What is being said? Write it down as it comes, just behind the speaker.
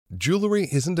Jewelry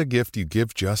isn't a gift you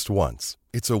give just once.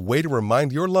 It's a way to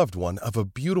remind your loved one of a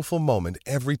beautiful moment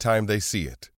every time they see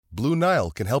it. Blue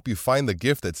Nile can help you find the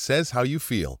gift that says how you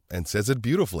feel and says it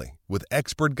beautifully, with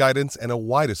expert guidance and a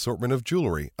wide assortment of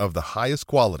jewelry of the highest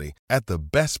quality at the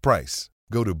best price.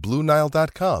 Go to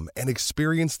BlueNile.com and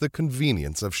experience the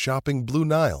convenience of shopping Blue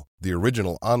Nile, the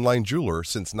original online jeweler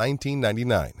since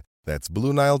 1999. That's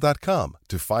BlueNile.com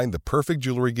to find the perfect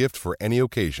jewelry gift for any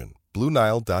occasion.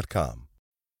 BlueNile.com.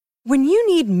 When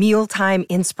you need mealtime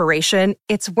inspiration,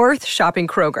 it's worth shopping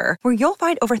Kroger, where you'll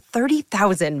find over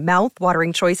 30,000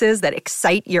 mouth-watering choices that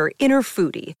excite your inner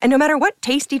foodie. And no matter what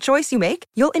tasty choice you make,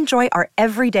 you'll enjoy our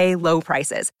everyday low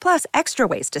prices, plus extra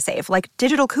ways to save, like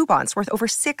digital coupons worth over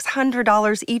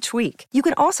 $600 each week. You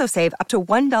can also save up to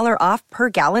 $1 off per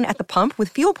gallon at the pump with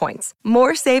fuel points.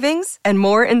 More savings and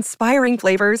more inspiring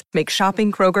flavors make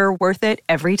shopping Kroger worth it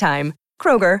every time.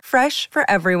 Kroger, fresh for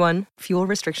everyone. Fuel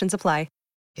restrictions apply.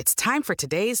 It's time for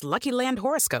today's Lucky Land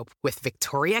horoscope with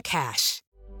Victoria Cash.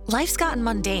 Life's gotten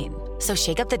mundane, so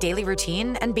shake up the daily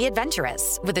routine and be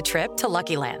adventurous with a trip to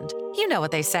Lucky Land. You know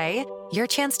what they say, your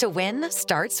chance to win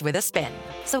starts with a spin.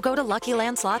 So go to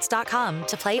LuckyLandSlots.com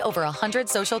to play over 100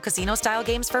 social casino-style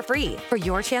games for free for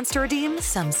your chance to redeem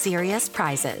some serious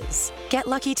prizes. Get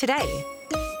lucky today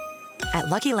at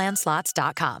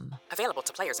LuckyLandSlots.com. Available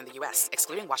to players in the U.S.,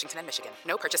 excluding Washington and Michigan.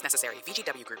 No purchase necessary.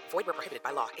 VGW Group. Void where prohibited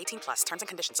by law. 18+. Terms and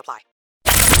conditions apply.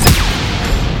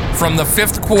 From the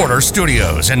Fifth Quarter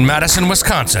Studios in Madison,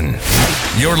 Wisconsin,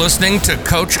 you're listening to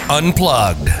Coach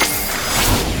Unplugged.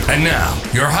 And now,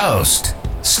 your host,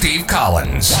 Steve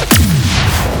Collins.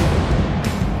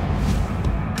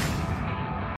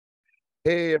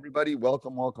 Hey everybody,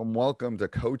 welcome to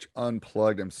Coach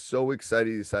Unplugged. I'm so excited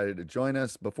you decided to join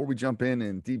us. Before we jump in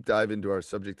and deep dive into our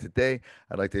subject today,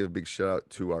 I'd like to give a big shout out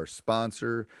to our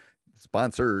sponsors,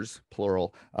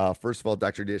 plural. First of all,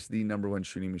 Dr. Dish, the number one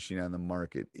shooting machine on the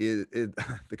market.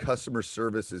 The customer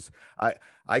service is,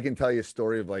 I can tell you a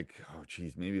story of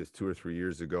maybe it was 2 or 3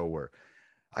 years ago where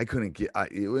I couldn't get,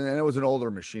 and it was an older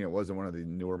machine. It wasn't one of the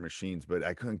newer machines, but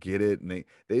I couldn't get it. And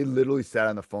they literally sat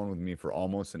on the phone with me for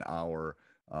almost an hour,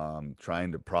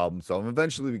 trying to problem solve.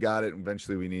 Eventually we got it.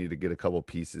 Eventually we needed to get a couple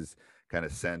pieces kind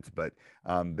of sent, but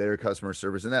their customer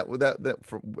service, and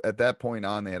at that point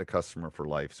on, they had a customer for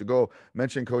life. So go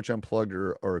mention Coach Unplugged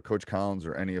or Coach Collins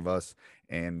or any of us,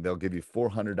 and they'll give you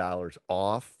 $400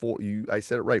 off. I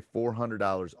said it right,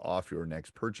 $400 off your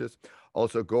next purchase.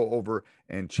 Also, go over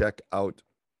and check out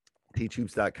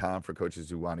teachhoops.com for coaches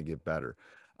who want to get better.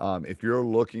 If you're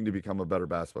looking to become a better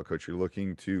basketball coach, you're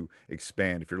looking to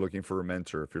expand, if you're looking for a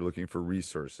mentor, if you're looking for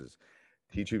resources,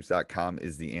 teachhoops.com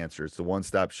is the answer. It's the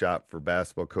one-stop shop for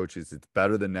basketball coaches. It's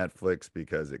better than Netflix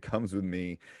because it comes with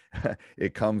me.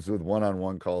 It comes with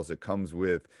one-on-one calls. It comes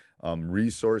with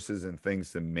resources and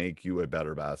things to make you a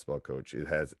better basketball coach. It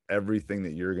has everything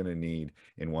that you're going to need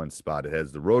in one spot. It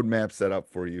has the roadmap set up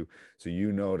for you, so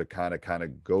you know to kind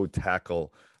of go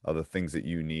tackle the things that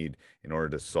you need in order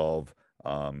to solve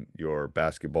your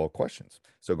basketball questions.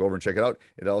 So go over and check it out.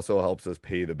 It also helps us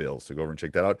pay the bills. So go over and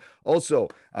check that out. Also,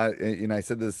 I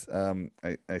said this,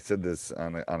 I said this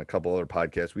on a couple other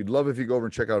podcasts. We'd love if you go over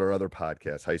and check out our other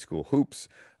podcasts, High School Hoops,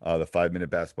 the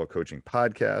 5-Minute Basketball Coaching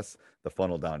Podcast, the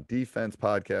Funnel Down Defense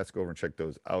Podcast. Go over and check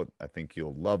those out. I think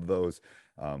you'll love those.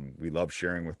 We love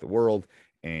sharing with the world,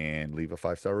 and leave a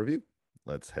 5-star review.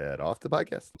 Let's head off the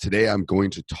podcast. Today, I'm going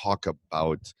to talk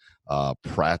about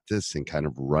practice and kind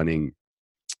of running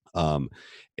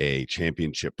a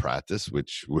championship practice,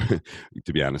 which,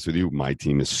 to be honest with you, my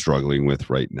team is struggling with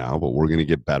right now, but we're going to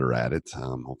get better at it.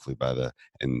 Hopefully by the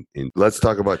end. Let's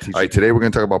talk about teaching. All right, today we're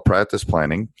going to talk about practice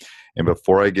planning. And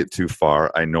before I get too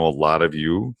far, I know a lot of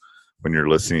you, when you're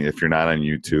listening, if you're not on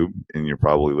YouTube and you're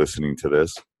probably listening to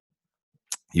this,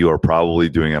 you are probably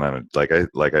doing it on like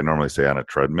I normally say, on a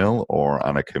treadmill or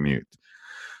on a commute.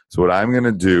 So what I'm going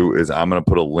to do is I'm going to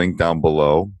put a link down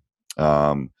below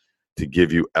to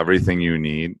give you everything you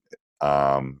need.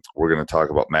 We're going to talk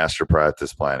about master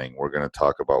practice planning. We're going to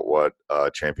talk about what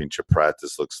championship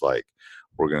practice looks like.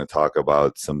 We're going to talk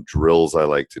about some drills I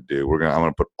like to do. I'm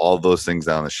going to put all those things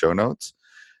down in the show notes.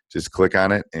 Just click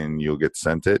on it and you'll get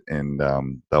sent it. And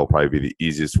that'll probably be the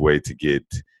easiest way to get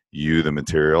you the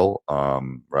material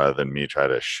rather than me try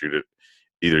to shoot it.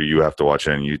 Either you have to watch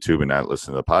it on YouTube and not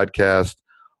listen to the podcast,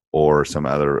 or some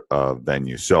other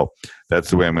venue. So that's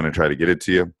the way I'm going to try to get it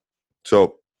to you.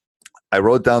 So I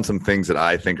wrote down some things that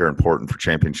I think are important for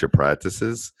championship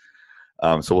practices.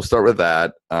 So we'll start with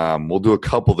that. We'll do a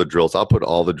couple of the drills. I'll put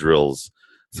all the drills,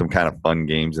 some kind of fun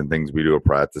games and things we do at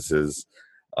practices.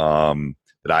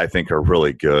 that I think are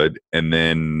really good, and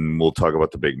then we'll talk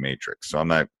about the big matrix. So I'm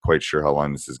not quite sure how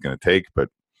long this is going to take, but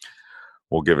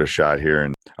we'll give it a shot here.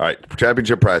 And all right,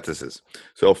 championship practices.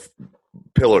 So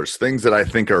pillars, things that I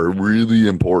think are really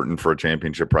important for a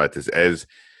championship practice. I'm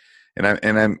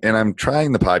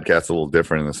trying the podcast a little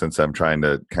different in the sense I'm trying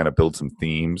to kind of build some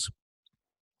themes.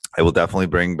 I will definitely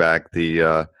bring back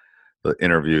the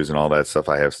interviews and all that stuff.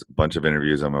 I have a bunch of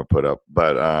interviews I'm going to put up,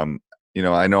 but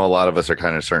I know a lot of us are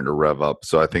kind of starting to rev up,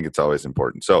 so I think it's always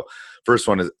important. So first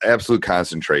one is absolute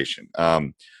concentration.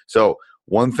 So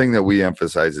one thing that we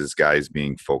emphasize is guys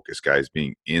being focused, guys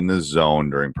being in the zone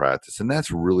during practice, and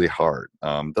that's really hard.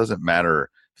 Doesn't matter if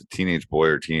it's a teenage boy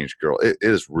or teenage girl. It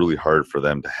is really hard for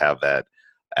them to have that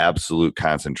absolute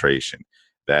concentration,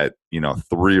 that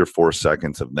 3 or 4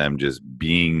 seconds of them just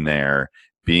being there,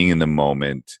 being in the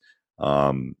moment.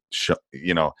 And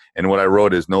what I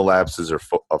wrote is no lapses of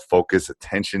focus,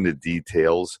 attention to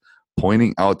details,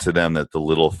 pointing out to them that the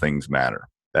little things matter.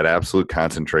 That absolute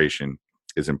concentration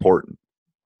is important.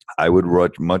 I would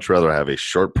much rather have a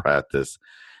short practice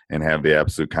and have the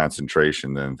absolute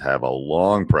concentration than have a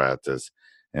long practice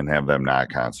and have them not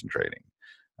concentrating.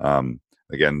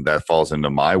 Again, that falls into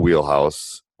my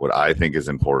wheelhouse, what I think is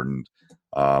important.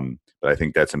 But I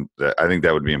think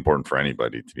that would be important for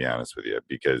anybody, to be honest with you,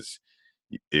 because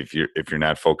if you're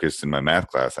not focused in my math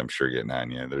class, I'm sure getting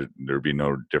on you. There'd be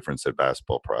no difference at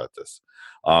basketball practice.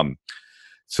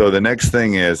 So the next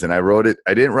thing is, and I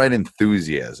didn't write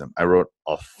enthusiasm. I wrote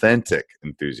authentic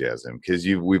enthusiasm, because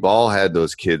we've all had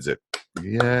those kids that,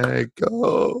 yeah,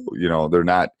 go, they're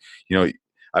not,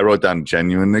 I wrote down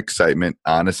genuine excitement,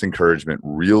 honest encouragement,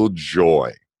 real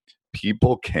joy.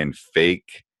 People can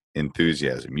fake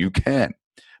enthusiasm. You can,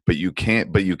 but you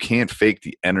can't fake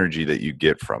the energy that you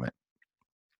get from it.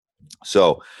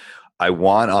 So I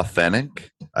want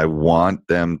authentic. I want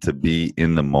them to be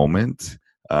in the moment.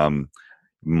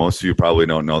 Most of you probably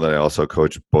don't know that I also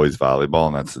coach boys volleyball,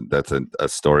 and that's a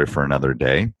story for another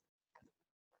day.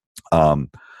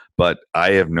 But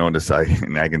I have noticed,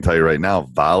 and I can tell you right now,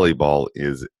 volleyball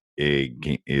is a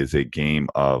game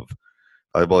of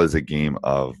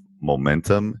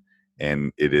momentum,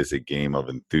 and it is a game of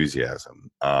enthusiasm.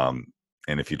 And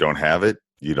if you don't have it,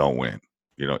 you don't win.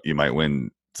 You might win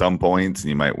some points and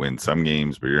you might win some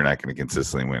games, but you're not going to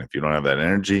consistently win if you don't have that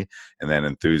energy and that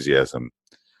enthusiasm.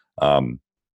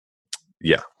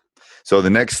 Yeah. So the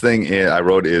next thing I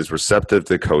wrote is receptive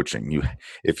to coaching.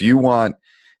 If you want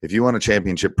a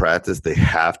championship practice, they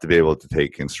have to be able to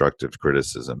take constructive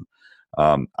criticism.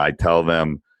 I tell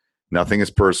them nothing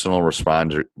is personal.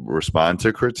 Respond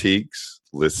to critiques.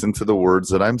 Listen to the words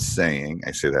that I'm saying.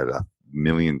 I say that a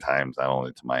million times, not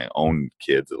only to my own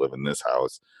kids that live in this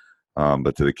house,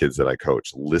 but to the kids that I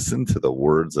coach. Listen to the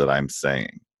words that I'm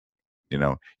saying.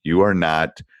 You are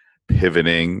not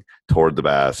pivoting toward the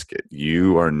basket.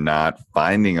 You are not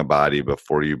finding a body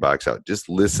before you box out. Just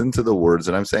listen to the words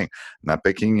that I'm saying. I'm not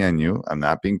picking on you. I'm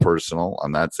not being personal.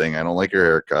 I'm not saying I don't like your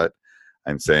haircut.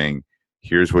 I'm saying,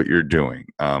 here's what you're doing.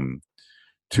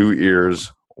 2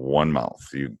 ears, 1 mouth.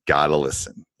 You got to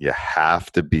listen. You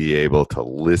have to be able to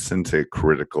listen to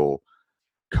critical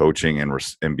coaching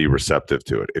and be receptive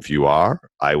to it. If you are,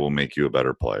 I will make you a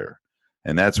better player.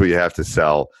 And that's what you have to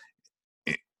sell.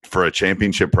 For a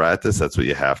championship practice, that's what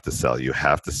you have to sell. You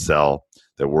have to sell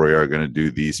that we are going to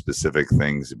do these specific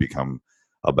things to become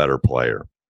a better player.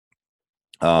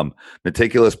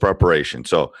 Meticulous preparation.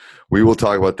 So we will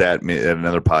talk about that at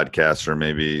another podcast or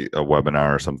maybe a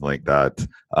webinar or something like that.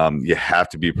 You have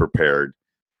to be prepared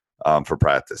for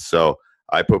practice. So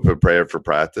I put prepared for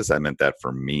practice. I meant that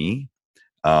for me.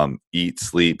 Eat,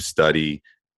 sleep, study,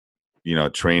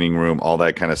 training room, all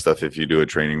that kind of stuff. If you do a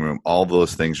training room, all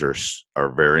those things are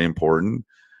very important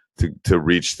to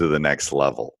reach to the next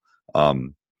level.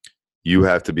 You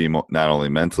have to be not only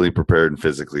mentally prepared and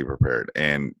physically prepared.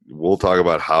 And we'll talk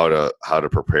about how to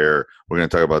prepare. We're going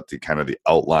to talk about the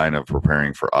outline of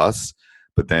preparing for us,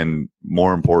 but then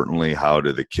more importantly, how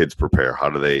do the kids prepare? How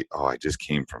do they, I just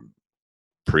came from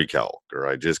pre-calc, or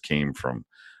I just came from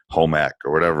home ec,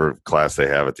 or whatever class they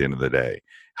have at the end of the day.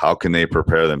 How can they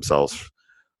prepare themselves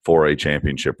for a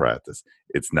championship practice?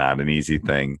 It's not an easy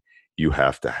thing. You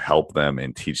have to help them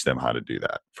and teach them how to do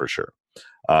that, for sure.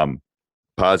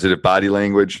 Positive body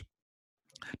language.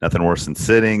 Nothing worse than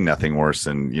sitting. Nothing worse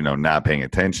than not paying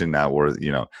attention. Not worth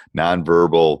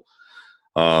nonverbal.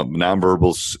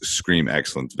 Nonverbals scream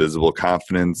excellence. Visible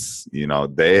confidence.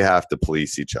 They have to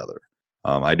police each other.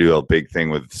 I do a big thing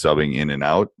with subbing in and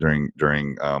out during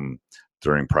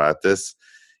practice.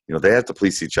 They have to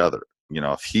police each other.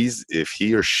 If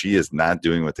he or she is not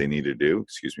doing what they need to do,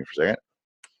 excuse me for a second,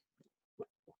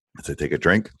 as I take a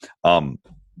drink.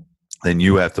 then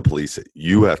you have to police it.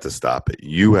 You have to stop it.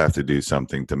 You have to do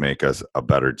something to make us a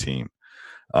better team.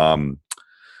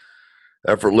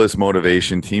 Effortless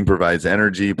motivation. Team provides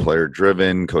energy, player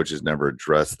driven. Coaches never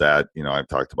address that. I've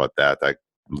talked about that. That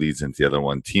leads into the other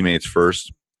one. Teammates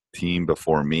first, team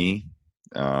before me.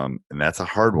 And that's a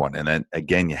hard one. And then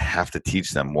again, you have to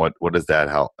teach them what does that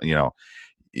help?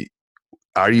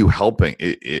 Are you helping?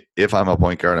 If I'm a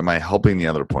point guard, am I helping the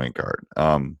other point guard?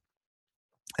 And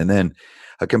then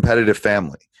a competitive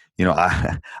family.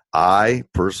 I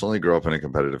personally grew up in a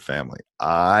competitive family.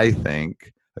 I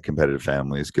think a competitive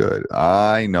family is good.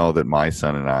 I know that my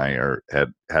son and I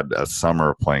had a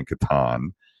summer playing Catan,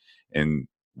 and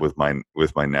with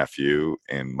my nephew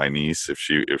and my niece, if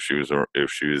she was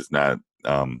not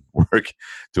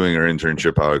doing her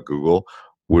internship out at Google,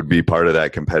 would be part of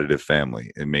that competitive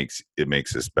family. It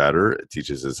makes us better. It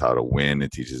teaches us how to win.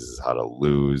 It teaches us how to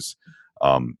lose.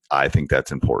 I think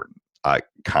that's important.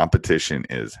 Competition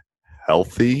is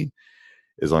healthy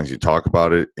as long as you talk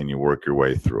about it and you work your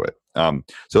way through it.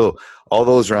 So all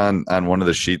those are on one of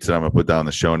the sheets that I'm going to put down in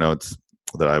the show notes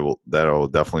that I will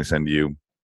definitely send to you.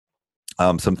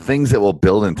 Some things that will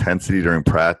build intensity during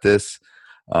practice.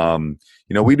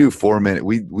 We do 4-minute.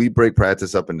 We break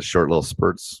practice up into short little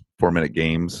spurts, 4-minute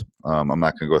games. I'm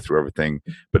not going to go through everything,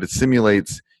 but it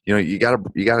simulates. You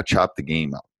gotta chop the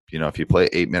game up. If you play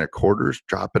 8-minute quarters,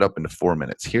 drop it up into 4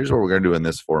 minutes. Here's what we're going to do in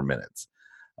this 4 minutes.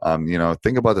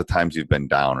 Think about the times you've been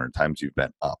down or times you've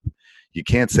been up. You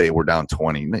can't say we're down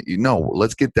 20.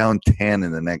 Let's get down 10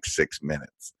 in the next 6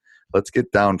 minutes. Let's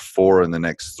get down 4 in the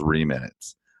next 3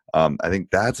 minutes. I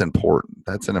think that's important.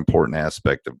 That's an important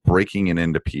aspect of breaking it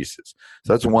into pieces.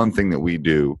 So that's one thing that we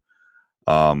do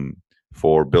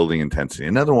for building intensity.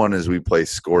 Another one is we play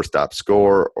score, stop,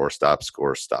 score, or stop,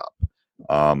 score, stop.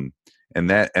 And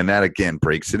that again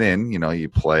breaks it in. You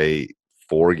play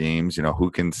 4 games.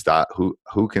 Who can stop?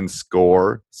 Who can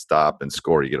score, stop, and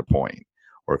score? You get a point.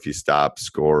 Or if you stop,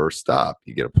 score, or stop,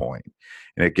 you get a point.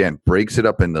 And again, breaks it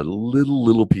up into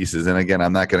little pieces. And again,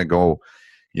 I'm not going to go,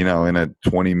 in a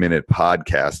 20-minute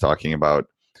podcast talking about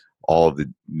all of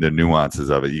the nuances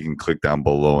of it. You can click down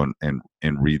below and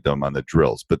read them on the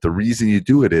drills. But the reason you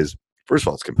do it is, first of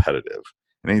all, it's competitive.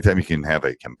 And anytime you can have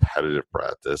a competitive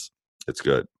practice, it's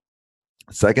good.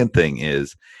 Second thing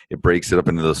is it breaks it up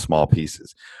into those small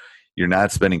pieces. You're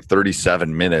not spending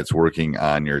 37 minutes working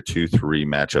on your 2-3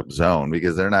 matchup zone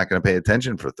because they're not going to pay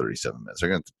attention for 37 minutes. They're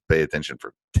going to pay attention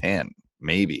for 10,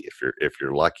 maybe if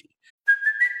you're lucky.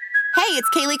 Hey, it's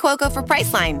Kaylee Cuoco for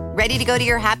Priceline. Ready to go to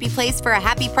your happy place for a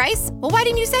happy price? Well, why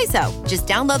didn't you say so? Just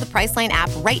download the Priceline app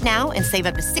right now and save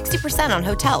up to 60% on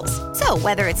hotels. So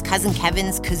whether it's Cousin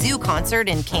Kevin's Kazoo Concert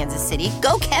in Kansas City,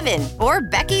 go Kevin, or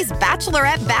Becky's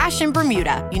Bachelorette Bash in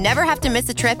Bermuda, you never have to miss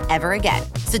a trip ever again.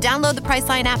 So download the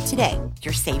Priceline app today.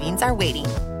 Your savings are waiting.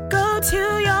 Go to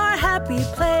your happy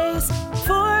place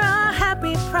for a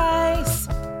happy price.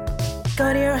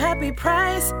 Go to your happy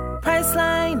price,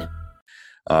 Priceline.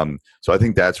 So I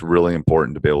think that's really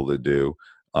important to be able to do.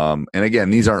 And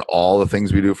again, these aren't all the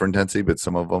things we do for intensity, but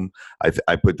some of them,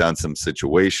 I put down some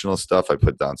situational stuff. I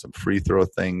put down some free throw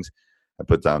things. I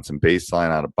put down some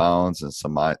baseline out of bounds and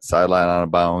some sideline out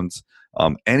of bounds.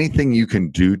 Anything you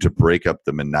can do to break up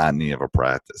the monotony of a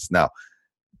practice. Now,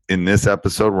 in this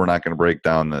episode, we're not going to break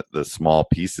down the small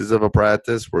pieces of a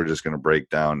practice. We're just going to break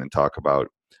down and talk about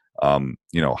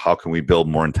how can we build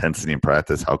more intensity in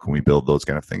practice? How can we build those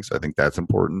kind of things? So I think that's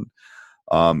important.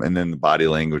 And then the body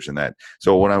language and that.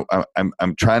 So when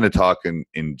I'm trying to talk in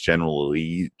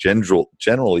generalese,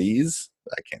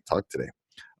 I can't talk today.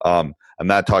 I'm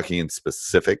not talking in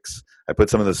specifics. I put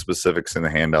some of the specifics in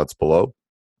the handouts below.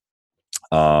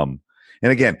 And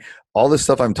again, all this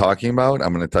stuff I'm talking about,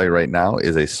 I'm going to tell you right now,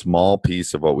 is a small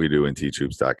piece of what we do in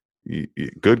TeachHoops.com.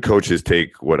 Good coaches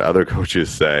take what other coaches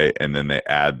say and then they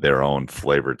add their own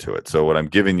flavor to it. So what I'm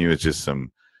giving you is just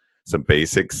some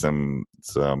basics, some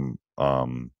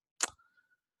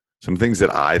things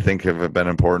that I think have been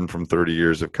important from 30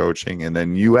 years of coaching, and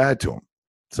then you add to them.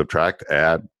 Subtract,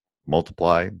 add,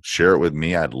 multiply, share it with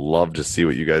me. I'd love to see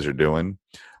what you guys are doing.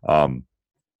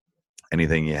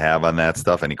 Anything you have on that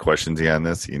stuff, any questions you have on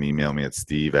this, you can email me at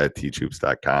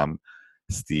steve@teachhoops.com,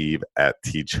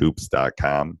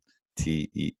 steve@teachhoops.com.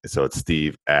 So it's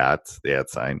Steve at the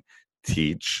 @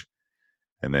 teach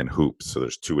and then hoops. So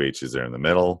there's 2 H's there in the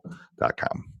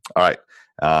middle.com. All right.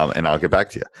 And I'll get back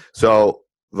to you. So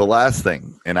the last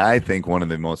thing, and I think one of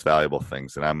the most valuable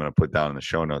things that I'm going to put down in the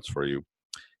show notes for you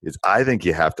is I think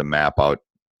you have to map out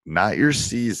not your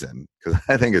season, because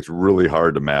I think it's really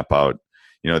hard to map out,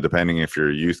 depending if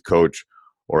you're a youth coach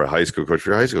or a high school coach. If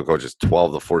you're a high school coach, it's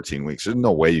 12 to 14 weeks. There's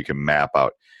no way you can map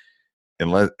out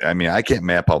I can't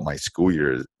map out my school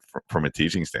year from a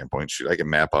teaching standpoint. Shoot, I can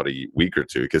map out a week or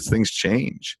two because things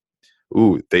change.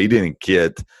 Ooh, they didn't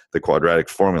get the quadratic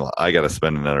formula. I got to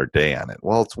spend another day on it.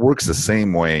 Well, it works the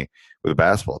same way with a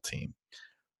basketball team.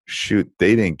 Shoot,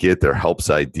 they didn't get their help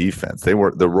side defense. The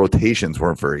rotations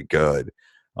weren't very good.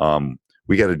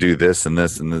 We got to do this and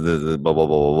this and the blah, blah,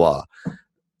 blah, blah, blah.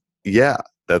 Yeah,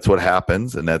 that's what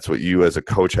happens. And that's what you as a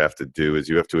coach have to do is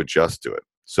you have to adjust to it.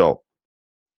 So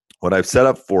what I've set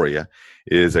up for you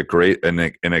is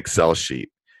an Excel sheet.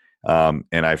 And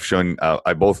I've shown, I'll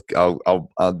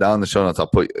down the show notes, I'll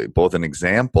put both an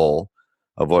example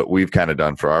of what we've kind of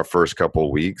done for our first couple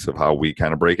of weeks of how we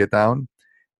kind of break it down.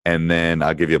 And then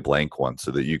I'll give you a blank one so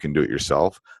that you can do it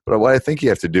yourself. But what I think you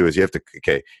have to do is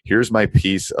here's my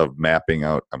piece of mapping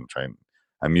out.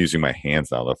 I'm using my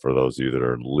hands now for those of you that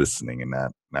are listening and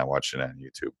not watching it on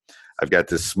YouTube. I've got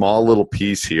this small little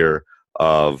piece here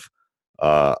of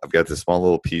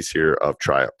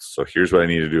tryouts. So here's what I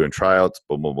need to do in tryouts.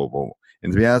 Boom, boom, boom, boom.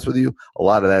 And to be honest with you, a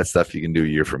lot of that stuff you can do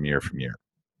year from year from year.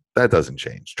 That doesn't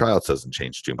change. Tryouts doesn't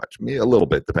change too much. Maybe a little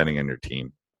bit depending on your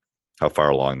team, how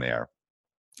far along they are.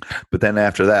 But then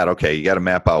after that, okay, you got to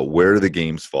map out where do the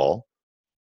games fall,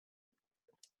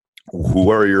 who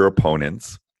are your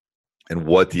opponents, and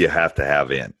what do you have to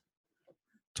have in.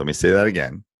 So let me say that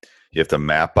again. You have to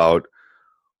map out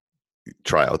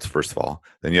tryouts, first of all.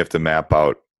 Then you have to map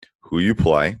out who you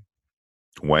play,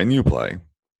 when you play,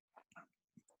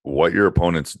 what your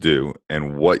opponents do,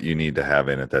 and what you need to have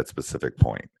in at that specific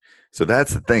point. So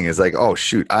that's the thing. It's like, oh,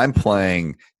 shoot, I'm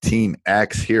playing Team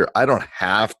X here. I don't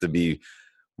have to be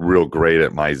real great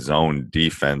at my zone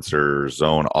defense or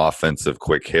zone offensive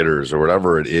quick hitters or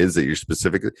whatever it is that you're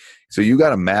specifically. So you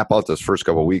got to map out those first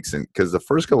couple of weeks, and because the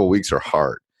first couple of weeks are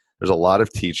hard. There's a lot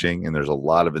of teaching and there's a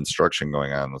lot of instruction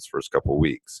going on in those first couple of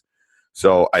weeks.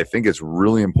 So I think it's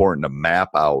really important to map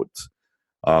out,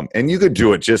 and you could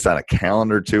do it just on a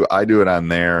calendar too. I do it on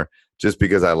there just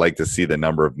because I like to see the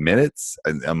number of minutes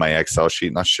on my Excel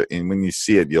sheet. And when you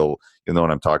see it, you'll know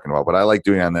what I'm talking about. But I like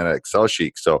doing it on that Excel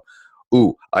sheet. So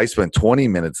I spent 20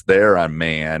 minutes there on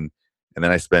man, and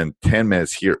then I spend 10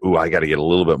 minutes here. I got to get a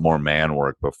little bit more man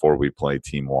work before we play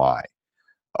Team Y.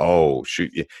 Oh,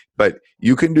 shoot. But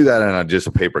you can do that on just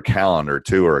a paper calendar,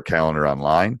 too, or a calendar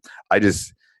online.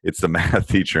 It's the math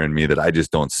teacher in me that I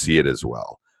just don't see it as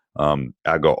well.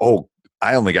 I go,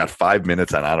 I only got 5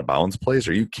 minutes on out-of-bounds plays.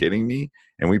 Are you kidding me?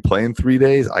 And we play in 3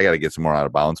 days? I got to get some more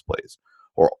out-of-bounds plays.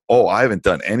 Or, I haven't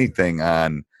done anything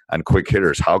on quick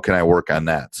hitters. How can I work on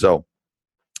that? So,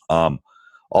 all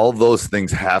of those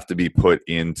things have to be put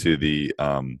into the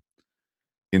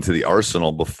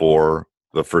arsenal before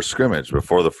the first scrimmage,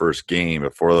 before the first game,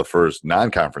 before the first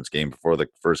non-conference game, before the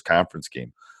first conference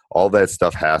game. All that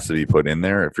stuff has to be put in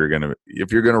there if you're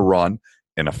gonna run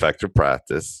an effective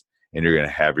practice and you're gonna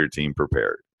have your team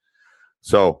prepared.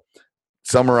 So,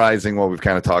 summarizing what we've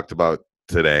kind of talked about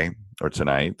today or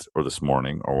tonight or this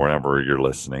morning or whenever you're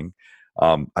listening.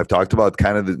 I've talked about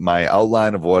kind of my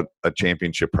outline of what a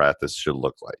championship practice should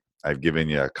look like. I've given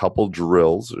you a couple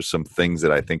drills or some things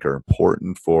that I think are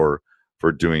important for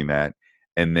doing that.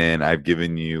 And then I've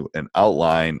given you an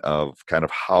outline of kind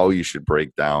of how you should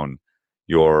break down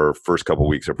your first couple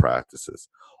weeks of practices.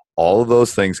 All of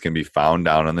those things can be found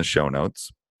down in the show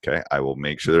notes. Okay. I will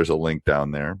make sure there's a link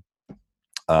down there.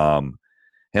 And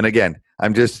again,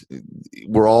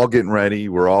 we're all getting ready.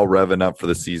 We're all revving up for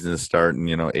the season to start in,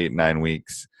 8-9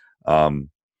 weeks.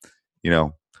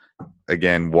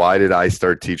 Again, why did I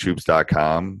start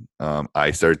teachhoops.com?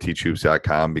 I started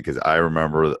teachhoops.com because I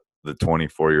remember the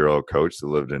 24-year-old coach that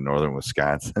lived in northern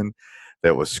Wisconsin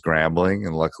that was scrambling,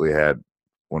 and luckily had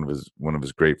one of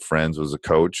his great friends was a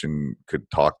coach and could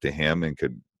talk to him and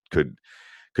could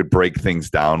break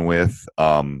things down with.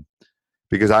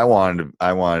 Because I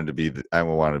wanted to be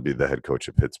the head coach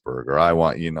of Pittsburgh, or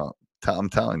I'm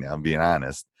telling you, I'm being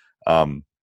honest.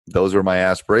 Those were my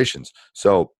aspirations.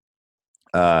 So,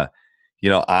 I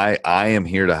am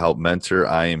here to help mentor.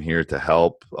 I am here to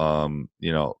help.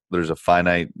 There's a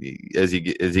finite, as you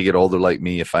get older like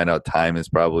me, you find out time is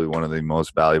probably one of the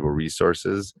most valuable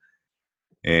resources.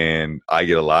 And I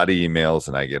get a lot of emails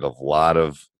and I get a lot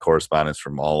of correspondence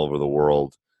from all over the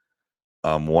world.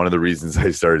 One of the reasons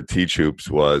I started Teach Hoops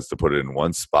was to put it in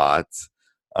one spot.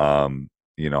 I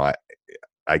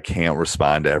can't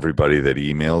respond to everybody that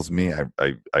emails me.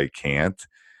 I can't.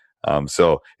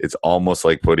 So it's almost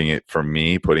like putting it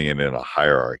in a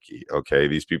hierarchy. Okay.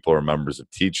 These people are members of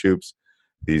Teach Hoops.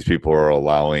 These people are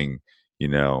allowing,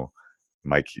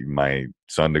 my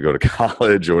son to go to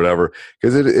college or whatever,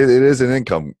 because it is an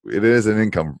income. It is an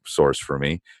income source for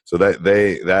me. So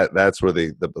that's where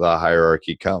the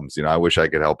hierarchy comes. I wish I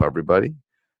could help everybody.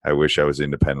 I wish I was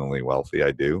independently wealthy.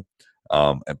 I do,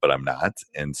 but I'm not.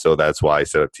 And so that's why I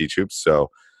set up Teach Hoops, so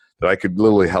that I could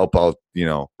literally help out,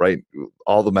 right,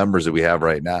 all the members that we have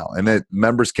right now, and that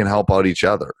members can help out each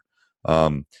other.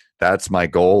 That's my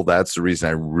goal. That's the reason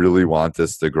I really want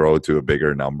this to grow to a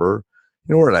bigger number.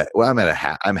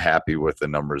 I'm happy with the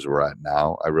numbers we're at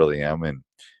now. I really am, and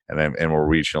we're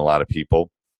reaching a lot of people.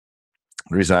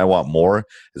 The reason I want more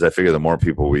is I figure the more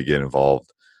people we get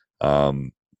involved,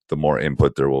 the more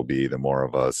input there will be, the more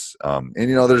of us. And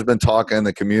there's been talk in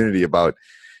the community about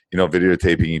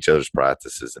videotaping each other's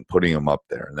practices and putting them up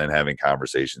there, and then having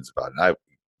conversations about it.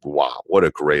 Wow, what a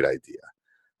great idea!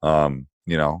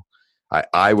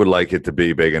 I would like it to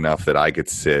be big enough that I could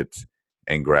sit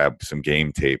and grab some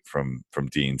game tape from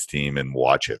Dean's team and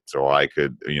watch it. So I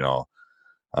could, I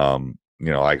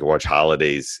could watch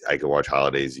Holiday's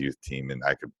youth team, and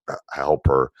I could help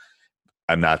her.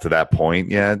 I'm not to that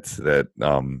point yet that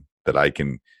I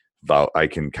can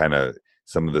kind of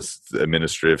some of this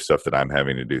administrative stuff that I'm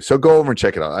having to do. So go over and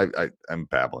check it out. I'm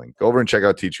babbling. Go over and check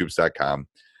out teachhoops.com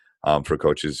for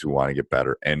coaches who want to get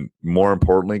better. And more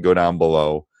importantly, go down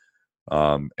below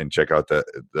and check out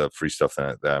the free stuff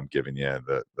that I'm giving you,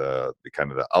 the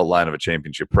kind of the outline of a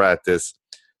championship practice,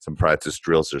 some practice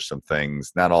drills. There's some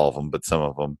things, not all of them, but some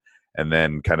of them. And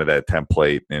then kind of that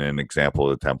template and an example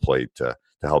of the template to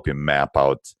help you map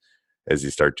out as you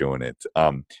start doing it.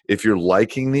 If you're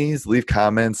liking these, leave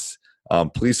comments.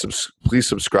 Please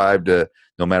subscribe to,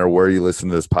 no matter where you listen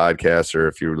to this podcast, or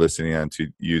if you're listening on to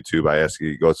YouTube, I ask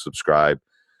you to go subscribe.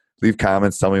 Leave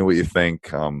comments. Tell me what you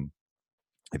think.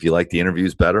 If you like the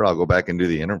interviews better, I'll go back and do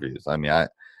the interviews. I mean,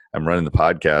 I'm running the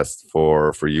podcast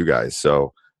for you guys.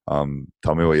 So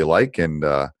tell me what you like, and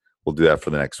we'll do that for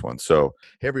the next one. So,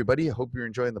 hey, everybody, I hope you're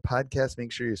enjoying the podcast.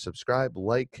 Make sure you subscribe,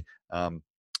 like.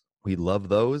 We love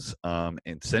those.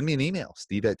 And send me an email,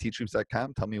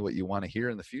 steve@teachhoops.com. Tell me what you want to hear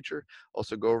in the future.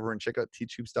 Also, go over and check out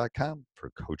teachhoops.com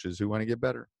for coaches who want to get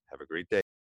better. Have a great day.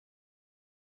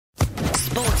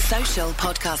 Sports Social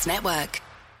Podcast Network.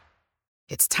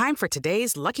 It's time for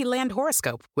today's Lucky Land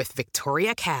horoscope with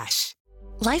Victoria Cash.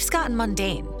 Life's gotten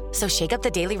mundane, so shake up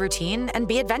the daily routine and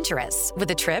be adventurous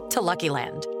with a trip to Lucky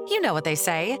Land. You know what they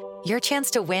say. Your chance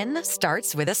to win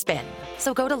starts with a spin.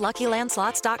 So go to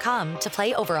LuckyLandSlots.com to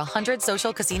play over 100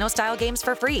 social casino-style games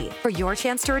for free for your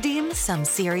chance to redeem some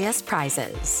serious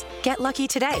prizes. Get lucky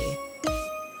today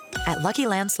at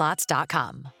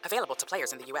LuckyLandSlots.com. Available to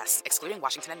players in the U.S., excluding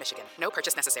Washington and Michigan. No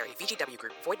purchase necessary. VGW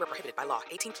Group. Void where prohibited by law.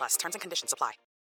 18+. Terms and conditions apply.